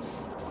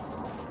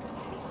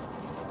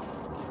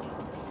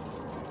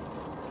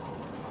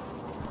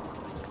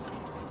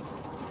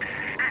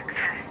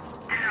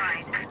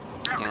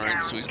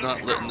 Alright, so he's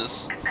not letting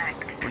us...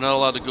 We're not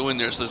allowed to go in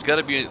there, so there's got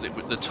to be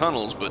the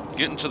tunnels, but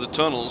getting to the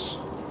tunnels...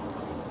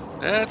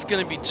 That's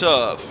gonna be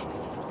tough.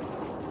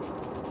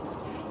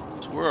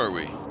 So where are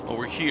we? Oh,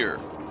 we're here.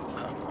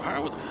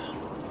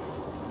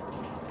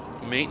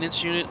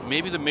 Maintenance unit?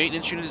 Maybe the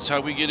maintenance unit is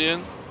how we get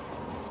in?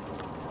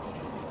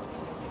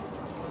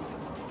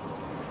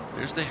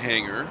 There's the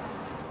hangar.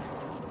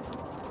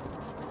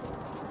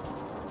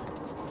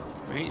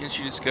 Maintenance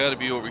unit's gotta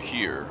be over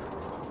here.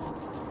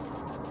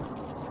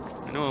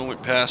 I know I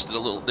went past it a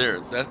little there.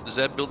 Is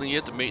that building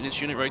yet? The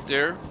maintenance unit right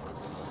there?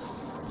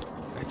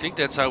 I think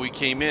that's how we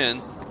came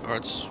in. Or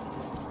it's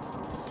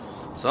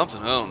something,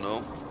 I don't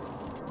know.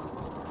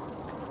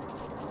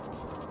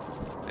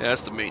 Yeah,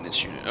 that's the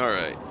maintenance unit.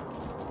 Alright.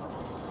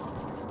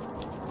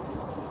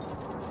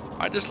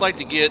 I just like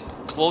to get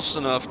close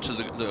enough to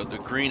the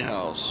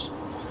greenhouse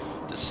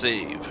to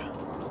save.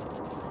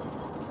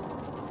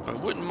 I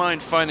wouldn't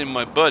mind finding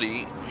my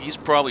buddy. He's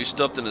probably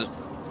stuffed in a,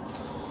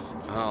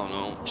 I don't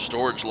know,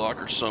 storage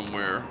locker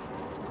somewhere.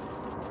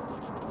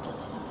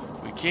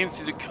 We came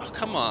through the... Oh,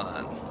 come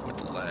on with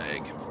the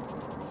lag.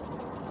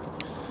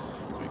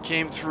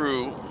 Came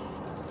through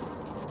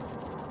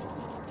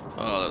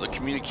the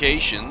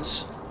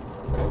communications,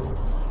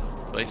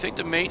 but I think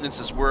the maintenance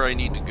is where I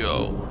need to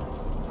go.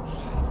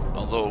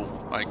 Although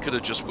I could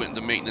have just went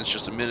into maintenance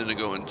just a minute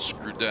ago and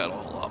screwed that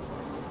all up.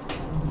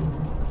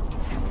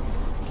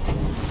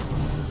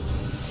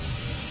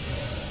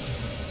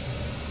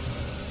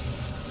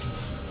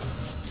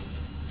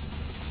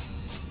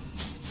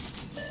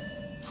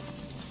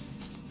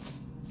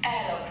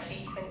 Airlock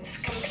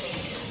sequence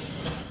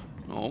complete.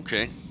 Oh,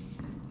 okay.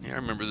 Yeah, I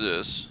remember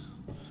this.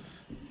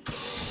 I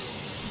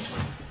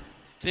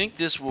think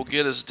this will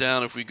get us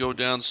down. If we go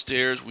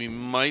downstairs, we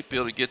might be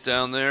able to get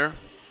down there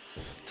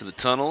to the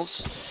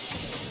tunnels.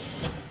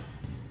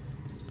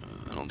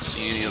 I don't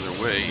see any other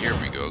way. Here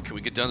we go. Can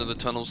we get down to the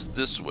tunnels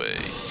this way?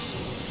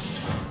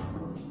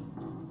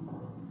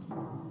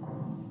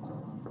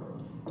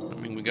 I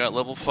mean, we got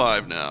level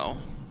 5 now.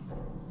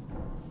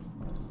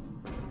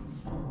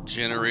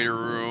 Generator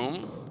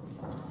room.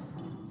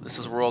 This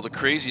is where all the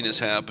craziness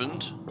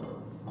happened.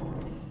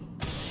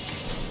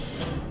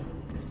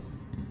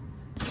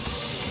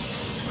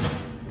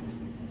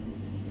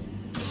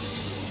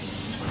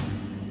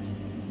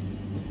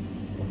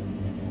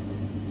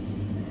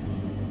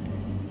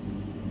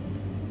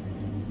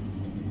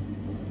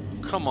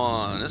 Come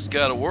on, this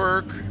gotta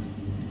work.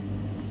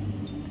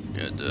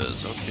 Yeah, it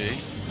does, okay.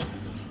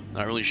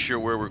 Not really sure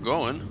where we're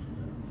going.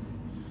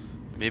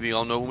 Maybe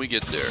I'll know when we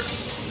get there.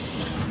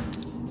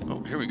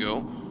 Oh, here we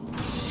go.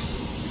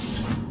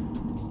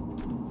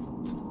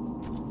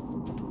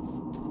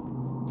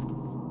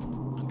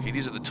 Okay,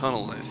 these are the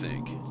tunnels, I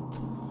think.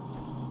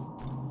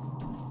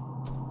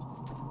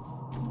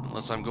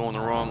 Unless I'm going the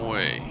wrong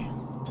way.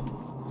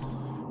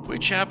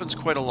 Which happens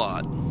quite a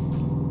lot.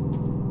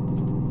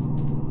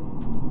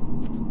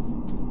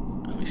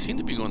 We seem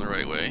to be going the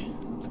right way.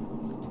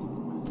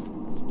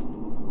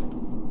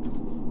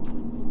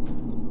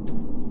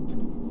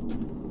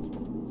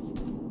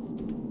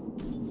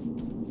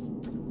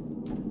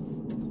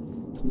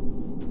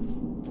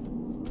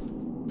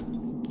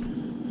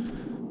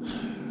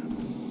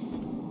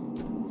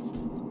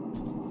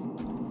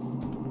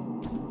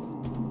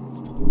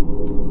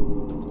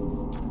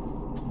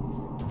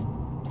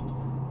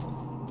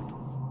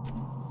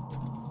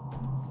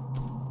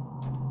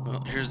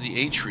 Well, here's the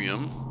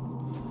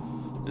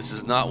atrium. This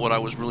is not what I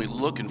was really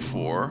looking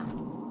for.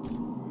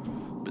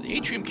 But the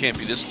atrium can't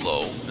be this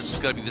low. It's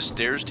just got to be the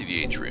stairs to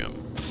the atrium.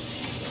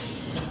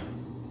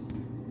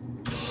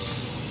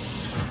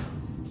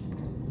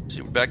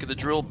 See, we're back at the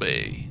drill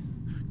bay.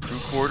 Crew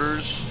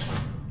quarters.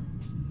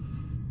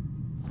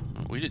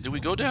 Did we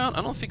go down?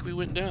 I don't think we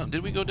went down.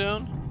 Did we go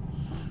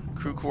down?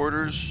 Crew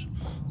quarters.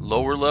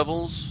 Lower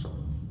levels.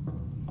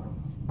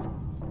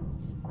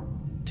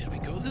 Did we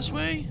go this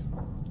way?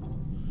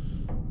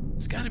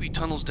 There's got to be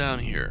tunnels down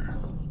here.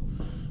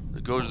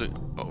 Go to the...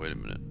 Oh, wait a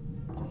minute.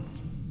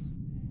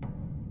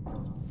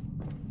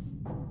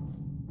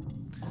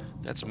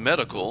 That's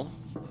medical.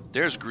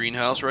 There's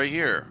greenhouse right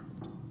here.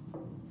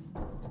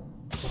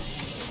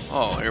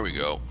 Oh, here we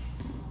go.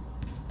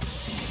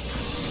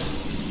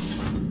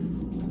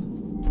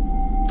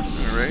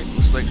 Alright,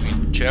 looks like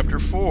we... Chapter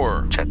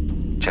 4.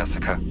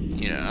 Jessica,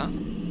 Yeah.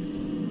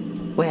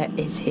 Where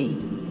is he?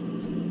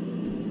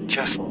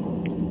 just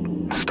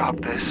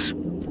stop this,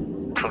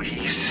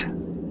 please.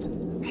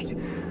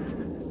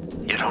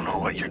 You don't know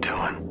what you're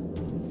doing.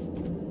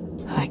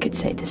 I could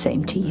say the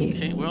same to you.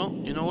 Okay, well,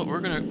 you know what? We're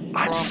gonna I'm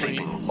probably...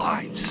 saving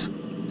lives.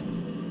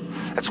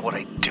 That's what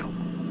I do.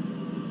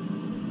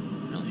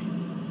 Really?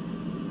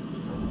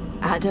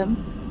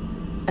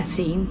 Adam?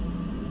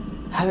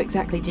 Asim? How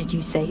exactly did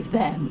you save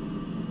them?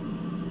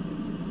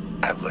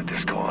 I've let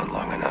this go on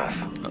long enough.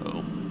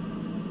 Uh-oh.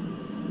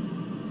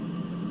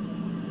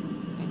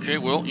 Okay,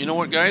 well, you know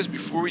what, guys?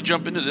 Before we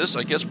jump into this,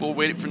 I guess we'll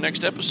wait for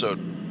next episode.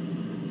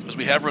 Because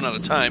we have run out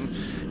of time,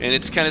 and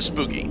it's kind of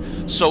spooky.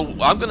 So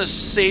I'm going to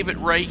save it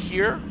right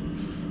here.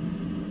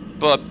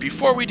 But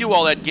before we do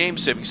all that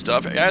game-saving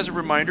stuff, as a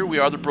reminder, we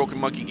are the Broken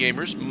Monkey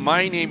Gamers.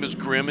 My name is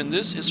Grim, and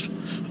this is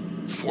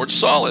Fort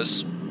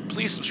Solis.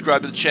 Please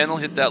subscribe to the channel,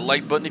 hit that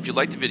like button if you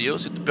like the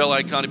videos, hit the bell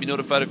icon to be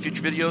notified of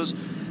future videos,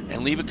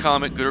 and leave a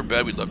comment, good or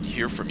bad. We'd love to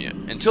hear from you.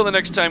 Until the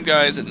next time,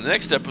 guys, in the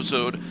next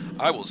episode,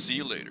 I will see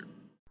you later.